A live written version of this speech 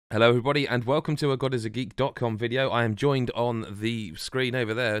Hello everybody and welcome to a godisageek.com video. I am joined on the screen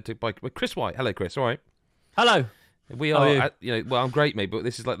over there by Chris White. Hello Chris, all right? Hello. We How are are, you? well, I'm great, mate, but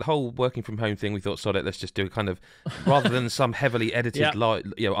this is like the whole working from home thing. We thought, sod it, let's just do a kind of, rather than some heavily edited,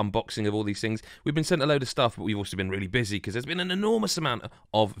 unboxing of all these things. We've been sent a load of stuff, but we've also been really busy because there's been an enormous amount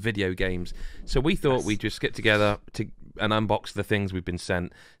of video games. So we thought we'd just get together and unbox the things we've been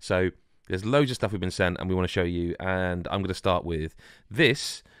sent. So there's loads of stuff we've been sent, and we want to show you. And I'm going to start with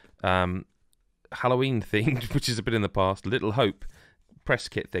this Halloween themed, which is a bit in the past, Little Hope press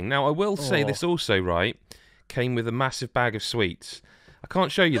kit thing. Now, I will say this also, right, came with a massive bag of sweets. I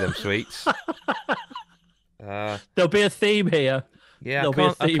can't show you them sweets. There'll be a theme here. Yeah, There'll be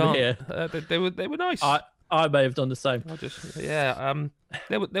a theme here. They were nice. I may have done the same.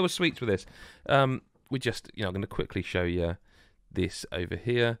 There were sweets with this. We just, I'm going to quickly show you this over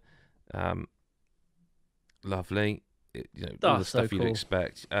here. Lovely. All the stuff you'd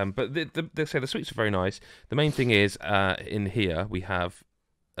expect. But they say the sweets are very nice. The main thing is, in here we have,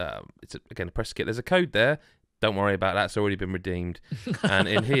 it's again a press kit. There's a code there. Don't worry about that. It's already been redeemed. And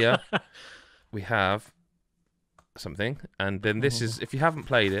in here we have something. And then this is, if you haven't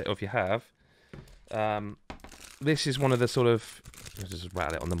played it, or if you have, this is one of the sort of. I'll just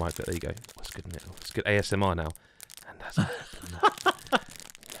rattle it on the mic. But there you go. That's good, isn't it? It's good ASMR now. And that's the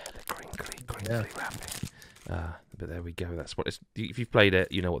crinkly wrapping. But there we go. That's what it's. If you've played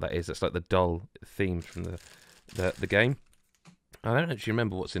it, you know what that is. That's like the dull themes from the game. I don't actually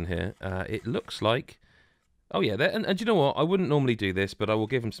remember what's in here. It looks like. Oh yeah, and you know what? I wouldn't normally do this, but I will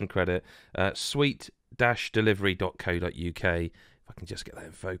give them some credit. Sweet-delivery.co.uk. If I can just get that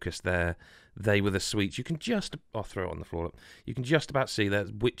in focus there. They were the sweets. You can just. I'll throw it on the floor. You can just about see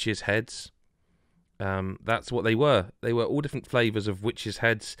there's witches' heads. That's what they were. They were all different flavours of witches'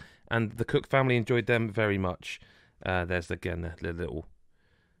 heads, and the Cook family enjoyed them very much. There's again the little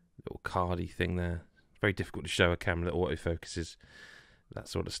cardy thing there. Very difficult to show a camera that autofocuses, that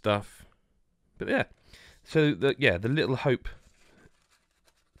sort of stuff. But yeah, so the Little Hope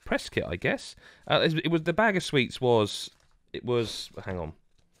press kit, I guess. It was the bag of sweets was. It was. Hang on,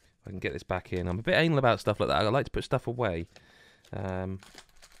 I can get this back in. I'm a bit anal about stuff like that. I like to put stuff away. But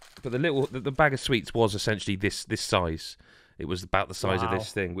the bag of sweets was essentially this size. It was about the size of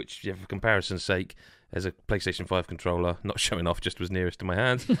this thing, which, for comparison's sake, as a PlayStation 5 controller, not showing off, just was nearest to my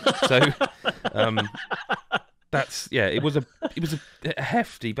hand. So, it was a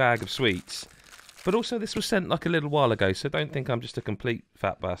hefty bag of sweets. But also, this was sent like a little while ago, so don't think I'm just a complete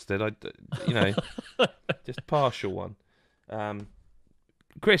fat bastard. Just partial one.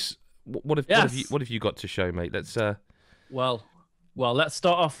 Chris, what have you got to show, mate? Let's. Well, let's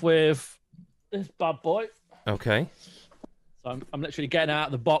start off with this bad boy. Okay. So I'm literally getting out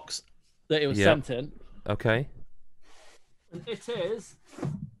of the box that it was sent in. Okay. And it is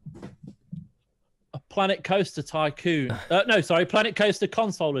a Planet Coaster Tycoon. Planet Coaster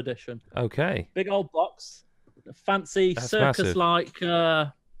Console Edition. Okay. Big old box, fancy circus-like.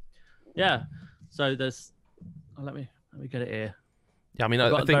 So there's. Let me get it here. Yeah, I mean,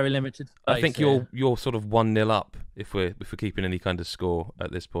 I think very limited. I think you're sort of 1-0 up if we're keeping any kind of score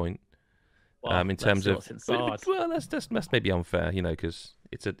at this point. Well, in terms of that's maybe unfair, because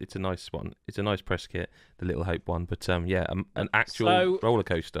it's a nice one. It's a nice press kit, the Little Hope one. But an actual roller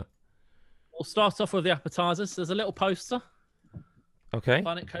coaster. We'll start off with the appetizers. There's a little poster. Okay.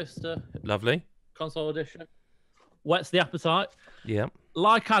 Planet Coaster. Lovely. Console edition. Whets the appetite. Yeah.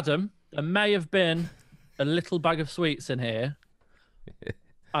 Like Adam, there may have been a little bag of sweets in here.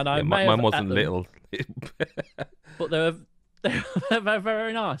 And mine wasn't little. But they're very,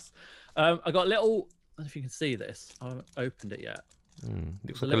 very nice. I got a little. I don't know if you can see this. I haven't opened it yet.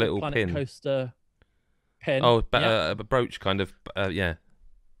 Looks like a little Planet pin. Coaster pin. Oh, a brooch kind of. Yeah.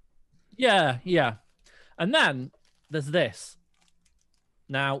 Yeah. And then there's this.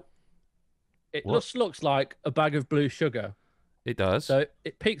 Now, it just looks like a bag of blue sugar. It does. So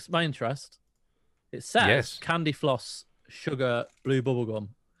it piques my interest. It says Candyfloss sugar blue bubblegum.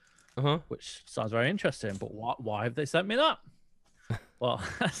 Which sounds very interesting, but why have they sent me that? Well,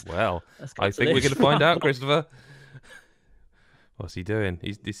 I think we're going to find out, Christopher. What's he doing?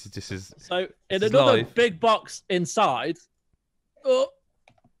 This is so in another big box inside.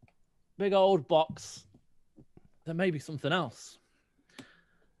 Big old box. There may be something else.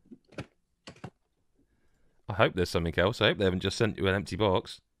 I hope there's something else. I hope they haven't just sent you an empty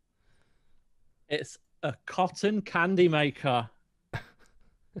box. It's a cotton candy maker.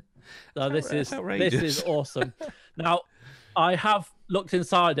 So this is awesome. Now, I have looked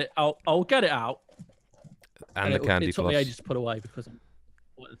inside it. I'll get it out. And the candy floss. It took me ages to put away because I'm.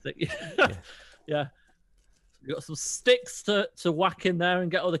 Yeah. You've got some sticks to whack in there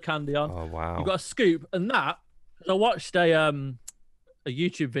and get all the candy on. Oh wow! You've got a scoop, and that. I watched a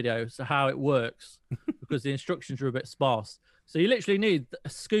YouTube video as to how it works because the instructions are a bit sparse. So you literally need a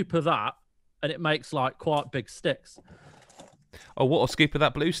scoop of that, and it makes like quite big sticks. Oh, what a scoop of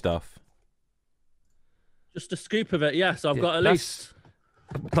that blue stuff! Just a scoop of it, yeah. So I've got at least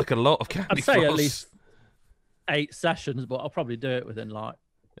like a lot of candy. I'd say at least 8 sessions, but I'll probably do it within like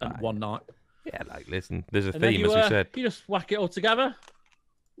one night. Yeah, like listen, there's a and theme, as you said. You just whack it all together,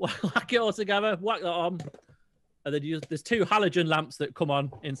 whack that on, and then there's 2 halogen lamps that come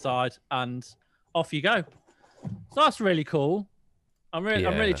on inside, and off you go. So that's really cool. I'm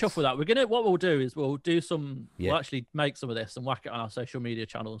really chuffed with that. What we'll do is we'll actually make some of this and whack it on our social media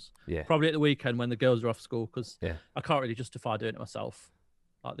channels. Yeah. Probably at the weekend when the girls are off school, because I can't really justify doing it myself.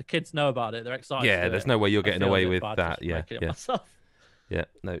 Like the kids know about it, they're excited. Yeah, there's no way you're getting away with that. Yeah, myself. Yeah,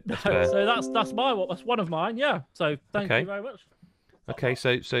 no. So that's one of mine. Yeah. So thank you very much. Okay,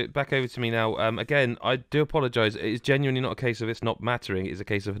 so back over to me now. Again, I do apologise. It's genuinely not a case of it's not mattering. It's a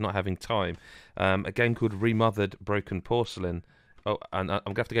case of not having time. A game called Remothered Broken Porcelain. Oh, and I'm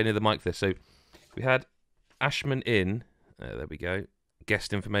going to have to go near the mic for this. So we had Ashman Inn. There we go.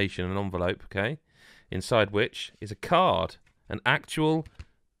 Guest information, an envelope, okay? Inside which is a card. An actual,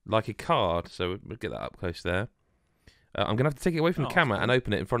 like a card. So we'll get that up close there. I'm going to have to take it away from the camera and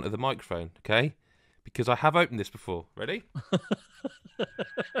open it in front of the microphone, okay? Because I have opened this before. Ready?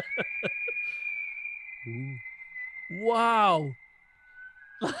 Wow.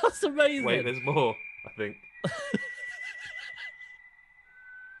 That's amazing. Wait, there's more, I think. It's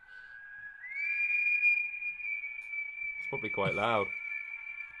probably quite loud.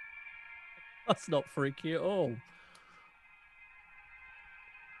 That's not freaky at all.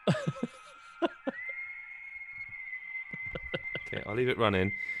 Okay, I'll leave it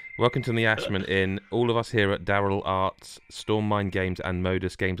running. Welcome to the Ashman Inn. All of us here at Daryl Arts, Storm Mind Games and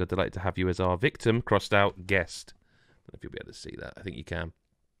Modus Games are delighted to have you as our victim, crossed out guest. I don't know if you'll be able to see that. I think you can.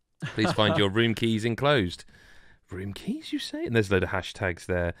 Please find your room keys enclosed. Room keys, you say? And there's a load of hashtags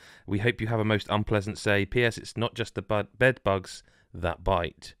there. We hope you have a most unpleasant stay. P.S. It's not just the bed bugs that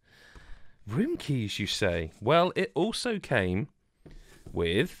bite. Room keys, you say? Well, it also came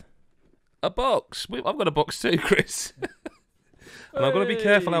with a box. I've got a box too, Chris. And I've got to be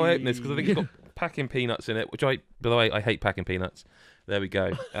careful how I open this because I think it's got packing peanuts in it, which by the way, I hate packing peanuts. There we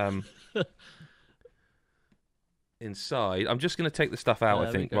go. Inside, I'm just going to take the stuff out,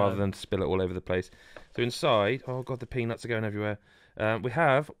 I think, rather than spill it all over the place. So inside, oh god, the peanuts are going everywhere. We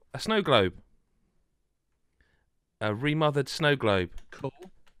have a snow globe. A remothered snow globe. Cool.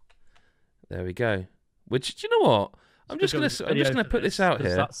 There we go. Which, do you know what? I'm just gonna put this out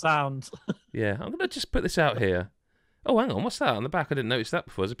here. That sound. Yeah, I'm gonna just put this out here. Oh, hang on, what's that on the back? I didn't notice that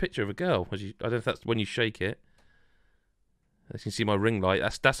before. There's a picture of a girl. I don't know if that's when you shake it. You can see my ring light.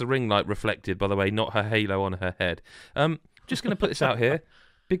 That's a ring light reflected, by the way, not her halo on her head. Just gonna put this out here.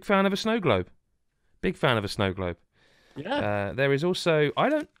 Big fan of a snow globe. Big fan of a snow globe. Yeah. There is also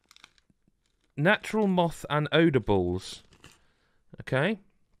natural moth and odor balls. Okay.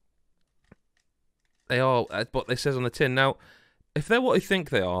 They are what they says on the tin. Now, if they're what I think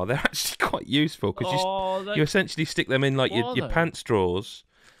they are, they're actually quite useful because you essentially stick them in like your pants drawers,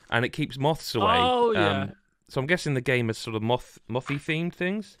 and it keeps moths away. Oh yeah. So I'm guessing the game is sort of mothy themed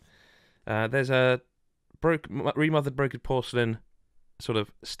things. There's a remothered broken porcelain sort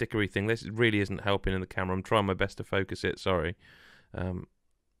of stickery thing. This really isn't helping in the camera. I'm trying my best to focus it. Sorry.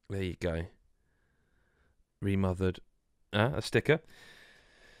 There you go. Remothered a sticker.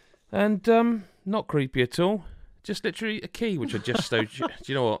 And not creepy at all. Just literally a key, which I just stowed. Do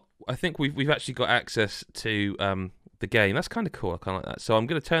you know what? I think we've actually got access to the game. That's kind of cool. I kind of like that. So I'm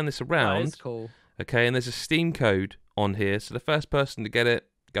going to turn this around. That is cool. Okay, and there's a Steam code on here. So the first person to get it,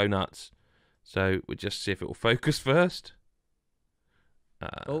 go nuts. So we'll just see if it will focus first.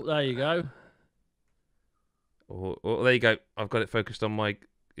 Oh, there you go. Oh, there you go. I've got it focused on my...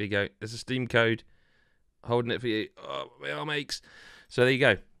 There you go. There's a Steam code. Holding it for you. Oh, my arm aches. So there you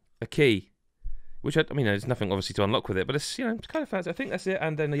go. A key. Which, I mean, there's nothing obviously to unlock with it, but it's, it's kind of fancy. I think that's it.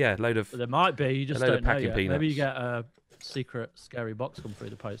 And then, load of... There might be. You just don't know yet. Peanuts. Maybe you get a secret scary box come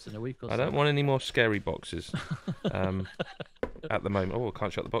through the post in a week or so. I don't want any more scary boxes at the moment. Oh, I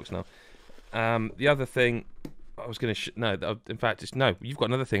can't shut the box now. The other thing I was going to... No, in fact, you've got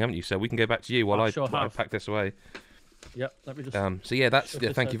another thing, haven't you? So we can go back to you while I pack this away. Yep, let me just...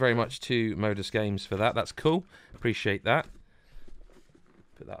 So, thank you very much to Modus Games for that. That's cool. Appreciate that.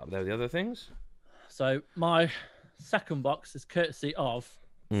 Put that up there with the other things. So my second box is courtesy of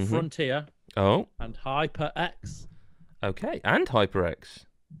Frontier and HyperX. Okay, and HyperX.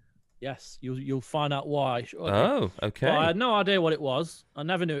 Yes, you'll find out why shortly. Oh, okay. But I had no idea what it was. I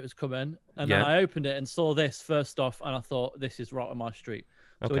never knew it was coming. And then I opened it and saw this first off, and I thought, this is right on my street.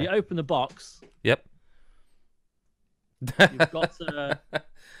 So when you open the box, yep, you've got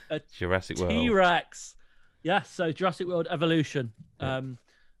a Jurassic World T-Rex. Yes, so Jurassic World Evolution.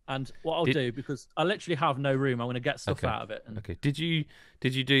 And what I'll do, because I literally have no room, I'm going to get stuff out of it. And... Okay. Did you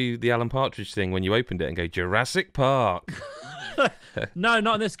do the Alan Partridge thing when you opened it and go Jurassic Park? No,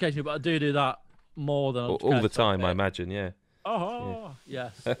 not on this occasion, but I do that more than all the time, I imagine. Yeah. Oh,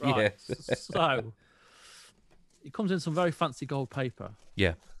 yes. Right. So it comes in some very fancy gold paper.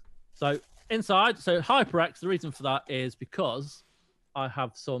 Yeah. So inside, HyperX. The reason for that is because I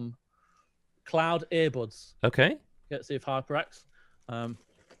have some cloud earbuds. Okay. Let's see if HyperX. I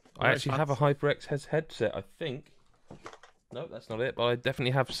actually have a HyperX headset, I think. No, that's not it. But I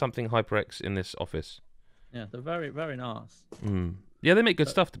definitely have something HyperX in this office. Yeah, they're very, very nice. Yeah, they make good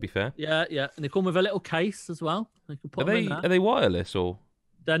stuff, to be fair. Yeah, and they come with a little case as well. You can put them in there. Are they wireless or?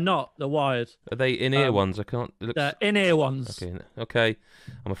 They're not. They're wired. Are they in-ear ones? I can't. They're in-ear ones. Okay.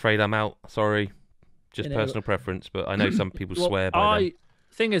 I'm afraid I'm out. Sorry. Just personal preference, but I know some people swear by them.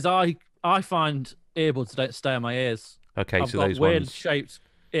 Thing is, I find earbuds don't stay on my ears. Okay, I've so got those weird ones. shaped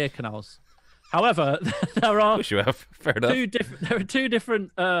ear canals. However, there are Push you have. Fair enough. There are two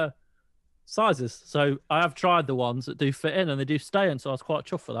different sizes. So I have tried the ones that do fit in and they do stay in. So I was quite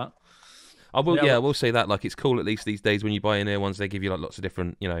chuffed for that. I will say that. Like, it's cool at least these days when you buy in-ear ones, they give you like lots of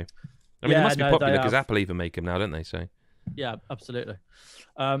different, I mean, they must be popular because Apple even make them now, don't they? So. Yeah, absolutely.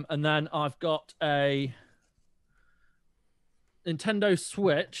 And then I've got a Nintendo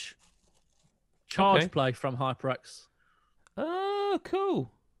Switch Charge Play from HyperX. Oh,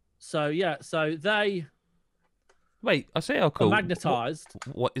 cool. So they. Wait, I say how cool. Magnetized.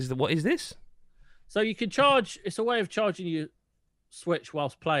 What is this? So you can charge. It's a way of charging your Switch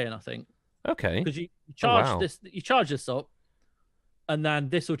whilst playing, I think. Okay. Because you charge this, you charge this up, and then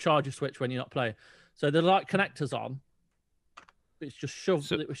this will charge your Switch when you're not playing. So they're like connectors on. It's just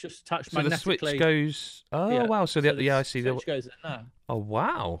shoved. It was just attached magnetically. So the Switch goes. Oh wow! So I see. The Switch goes in there. Oh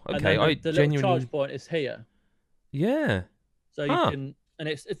wow! Okay, and then the little charge point is here. Yeah. So you can, and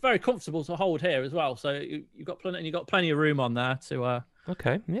it's very comfortable to hold here as well. So you've got plenty of room on there to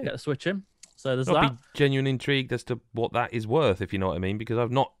get the Switch in. So there's that. I'll be genuinely intrigued as to what that is worth, if you know what I mean, because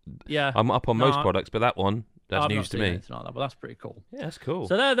I'm up on most products, but that one, that's news to me. Like that, but that's pretty cool. Yeah, that's cool.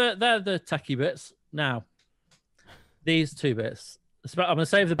 So they're the techie bits. Now, these two bits, I'm going to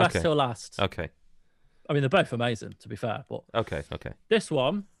save the best till last. Okay. I mean, they're both amazing, to be fair, but okay. This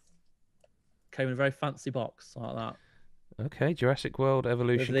one came in a very fancy box like that. Okay, Jurassic World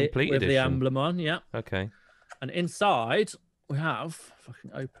Evolution Complete Edition. With the emblem on, yeah. Okay. And inside we have, if I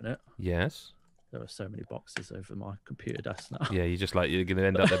can open it. Yes. There are so many boxes over my computer desk now. Yeah, you're going to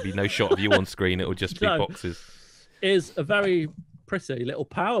end up, there'll be no shot of you on screen. It'll just be boxes. Is a very pretty little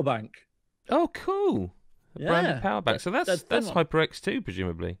power bank. Oh, cool. Branded power bank. So that's HyperX 2,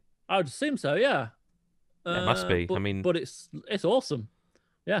 presumably. I would assume so, yeah. It must be. But it's awesome.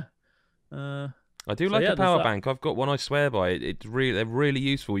 Yeah. I do like a power bank. I've got one I swear by. They're really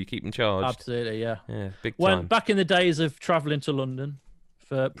useful. You keep them charged. Absolutely, yeah. Yeah, big time. Back in the days of travelling to London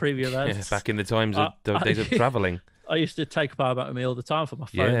for preview events. Yeah, back in the days of travelling. I used to take a power bank with me all the time for my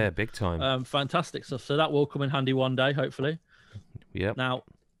phone. Yeah, big time. Fantastic stuff. So that will come in handy one day, hopefully. Yep. Now,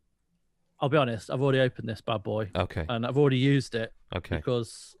 I'll be honest. I've already opened this bad boy. Okay. And I've already used it. Okay.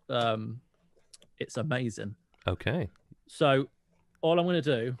 Because it's amazing. Okay. So all I'm going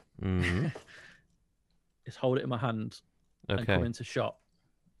to do is hold it in my hand and come into shot.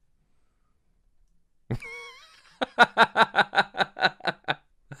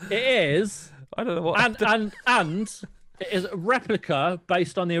 It is. I don't know what. And it is a replica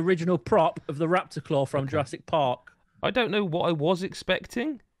based on the original prop of the raptor claw from Jurassic Park. I don't know what I was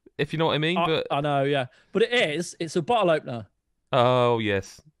expecting, if you know what I mean. But I know, yeah. But it is. It's a bottle opener. Oh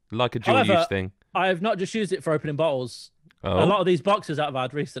yes, like a dual use thing. I have not just used it for opening bottles. Oh. A lot of these boxes that I've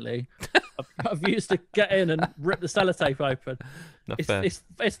had recently, I've used to get in and rip the sellotape open.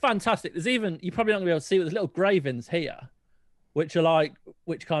 It's fantastic. There's even, you're probably not going to be able to see, but there's little gravings here, which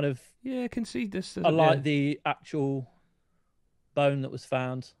kind of... Yeah, I can see this. Are like the actual bone that was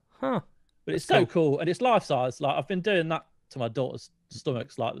found. Huh. But it's so cool. And it's life-size. Like, I've been doing that to my daughter's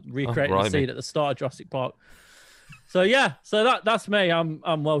stomachs, like recreating the scene at the start of Jurassic Park. So yeah, that's me. I'm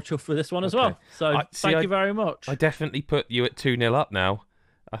well chuffed for this one as well. So thank you very much. I definitely put you at 2-0 up now.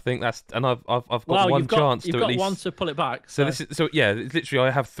 I think that's, and I've got one chance to at least. You've got one to pull it back. So this is literally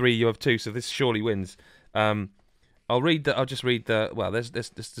I have 3, you have 2, so this surely wins. I'll just read the. Well, let's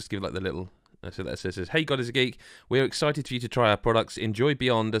just give like the little So that says, "Hey, God is a Geek. We're excited for you to try our products. Enjoy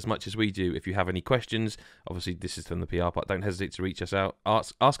Beyond as much as we do. If you have any questions," obviously this is from the PR part, "don't hesitate to reach us out.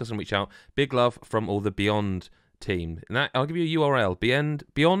 Ask us and reach out. Big love from all the Beyond team." And I'll give you a URL: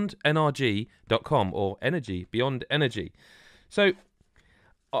 beyondnrg.com or energy, Beyond Energy. So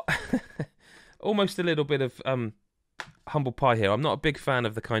almost a little bit of humble pie here. I'm not a big fan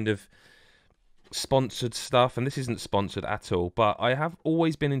of the kind of sponsored stuff, and this isn't sponsored at all, but I have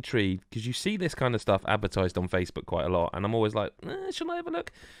always been intrigued because you see this kind of stuff advertised on Facebook quite a lot, and I'm always like, should I have a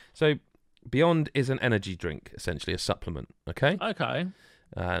look? So Beyond is an energy drink, essentially a supplement. Okay.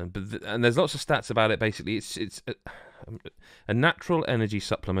 And there's lots of stats about it. Basically, it's a natural energy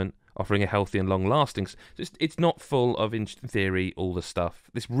supplement offering a healthy and long-lasting. It's not full of, in theory, all the stuff.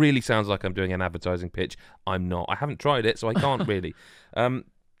 This really sounds like I'm doing an advertising pitch. I'm not. I haven't tried it, so I can't really.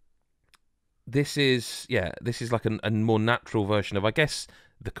 This is like a more natural version of, I guess,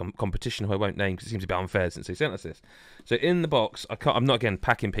 the competition, who I won't name because it seems a bit unfair since they sent us this. So in the box, I'm not again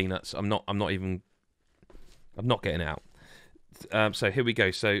packing peanuts. I'm not getting it out. So here we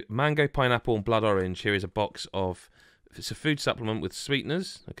go. So mango, pineapple, and blood orange. Here is a box of. It's a food supplement with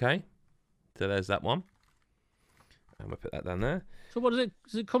sweeteners. Okay, so there's that one. And we'll put that down there. So what does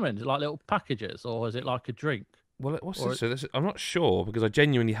it come in? Is it like little packages, or is it like a drink? Well, what's this? So this, I'm not sure because I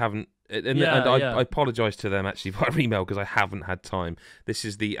genuinely haven't. I apologise to them actually via email because I haven't had time. This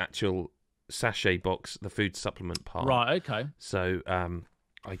is the actual sachet box, the food supplement part. Right. Okay. So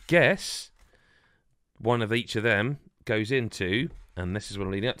I guess one of each of them goes into, and this is what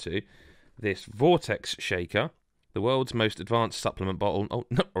I'm leading up to, this Vortex shaker, the world's most advanced supplement bottle. Oh,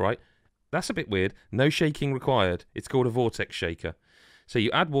 no, all right. That's a bit weird. No shaking required. It's called a Vortex shaker. So you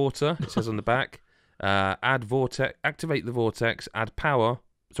add water, it says on the back. Add vortex, activate the vortex, add powder,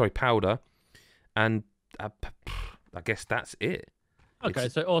 and I guess that's it. Okay,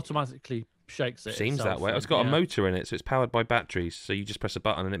 so it automatically shakes it. Seems that way. It's got a motor in it, so it's powered by batteries. So you just press a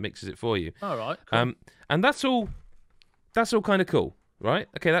button and it mixes it for you. All right. Cool. And that's all. That's all kind of cool, right?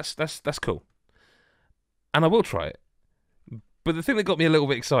 Okay, that's cool. And I will try it. But the thing that got me a little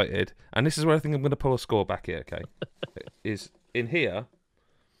bit excited, and this is where I think I'm going to pull a score back here. Okay, is in here.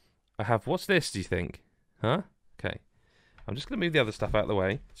 I have, what's this, do you think? Huh? Okay. I'm just going to move the other stuff out of the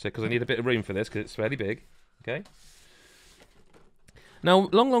way, because I need a bit of room for this, because it's fairly big. Okay. Now,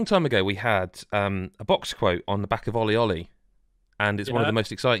 long time ago, we had a box quote on the back of Ollie Ollie, and it's one of the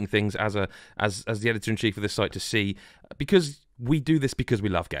most exciting things as the editor-in-chief of this site to see, because we do this because we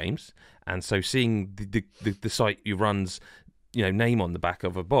love games, and so seeing the site who runs, name on the back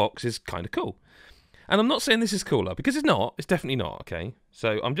of a box is kind of cool. And I'm not saying this is cooler because it's not. It's definitely not. Okay,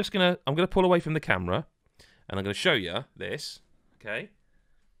 so I'm gonna pull away from the camera, and I'm gonna show you this. Okay,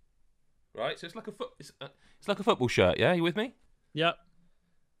 right. So it's like a football shirt. Yeah, you with me? Yep.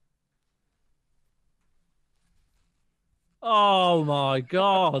 Oh my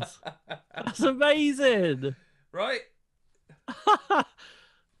god, that's amazing! Right.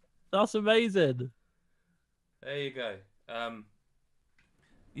 That's amazing. There you go.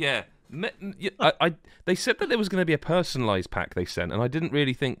 Yeah. They said that there was going to be a personalised pack they sent, and I didn't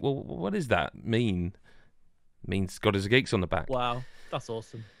really think, well, what does that mean? Means God is a Geek's on the back. Wow, that's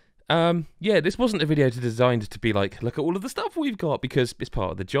awesome. Yeah, this wasn't a video designed to be like, look at all of the stuff we've got, because it's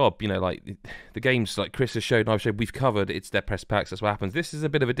part of the job. Like the games like Chris has showed and I've showed we've covered, it's their press packs, that's what happens. This is a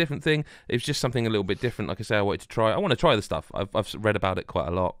bit of a different thing. It was just something a little bit different. Like I say, I wanted to try. I want to try the stuff. I've read about it quite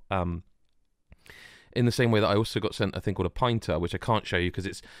a lot. In the same way that I also got sent a thing called a pinter, which I can't show you because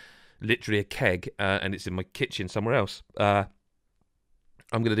it's literally a keg, and it's in my kitchen somewhere else.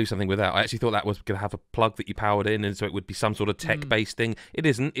 I'm going to do something with that. I actually thought that was going to have a plug that you powered in, and so it would be some sort of tech-based thing. It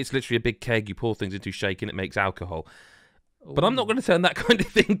isn't. It's literally a big keg you pour things into, shake, and it makes alcohol. Ooh. But I'm not going to turn that kind of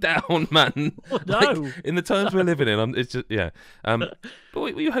thing down, man. Oh, no. Like, in the times we're living in, it's just, yeah. But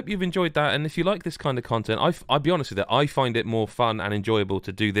we hope you've enjoyed that, and if you like this kind of content, I'll be honest with you, I find it more fun and enjoyable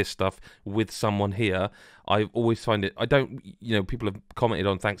to do this stuff with someone here. I always find it, people have commented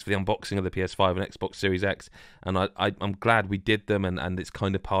on thanks for the unboxing of the PS5 and Xbox Series X, and I'm glad we did them, and it's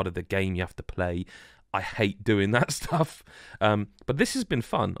kind of part of the game you have to play. I hate doing that stuff, but this has been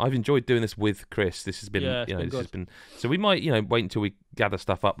fun. I've enjoyed doing this with Chris. This has been, has been. So we might, wait until we gather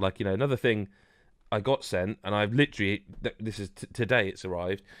stuff up. Like, another thing I got sent, and I've literally, this is today. It's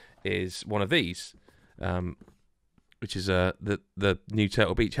arrived. Is one of these, which is the new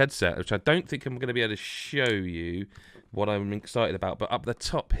Turtle Beach headset, which I don't think I'm going to be able to show you what I'm excited about. But up the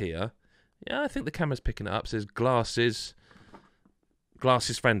top here, I think the camera's picking it up. It says glasses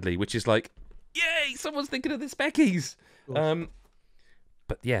friendly, which is like, yay, someone's thinking of the speckies. But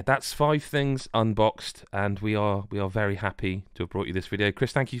But yeah, that's 5 things unboxed, and we are very happy to have brought you this video.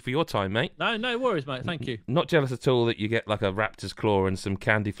 Chris, thank you for your time, mate. No worries, mate. Thank you. Not jealous at all that you get like a raptor's claw and some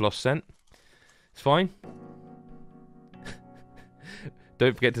Candyfloss scent. It's fine.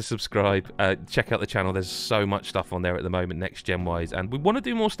 Don't forget to subscribe. Check out the channel. There's so much stuff on there at the moment, next gen wise, and we want to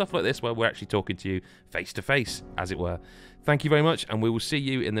do more stuff like this where we're actually talking to you face to face, as it were. Thank you very much, and we will see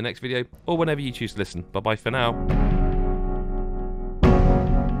you in the next video or whenever you choose to listen. Bye bye for now.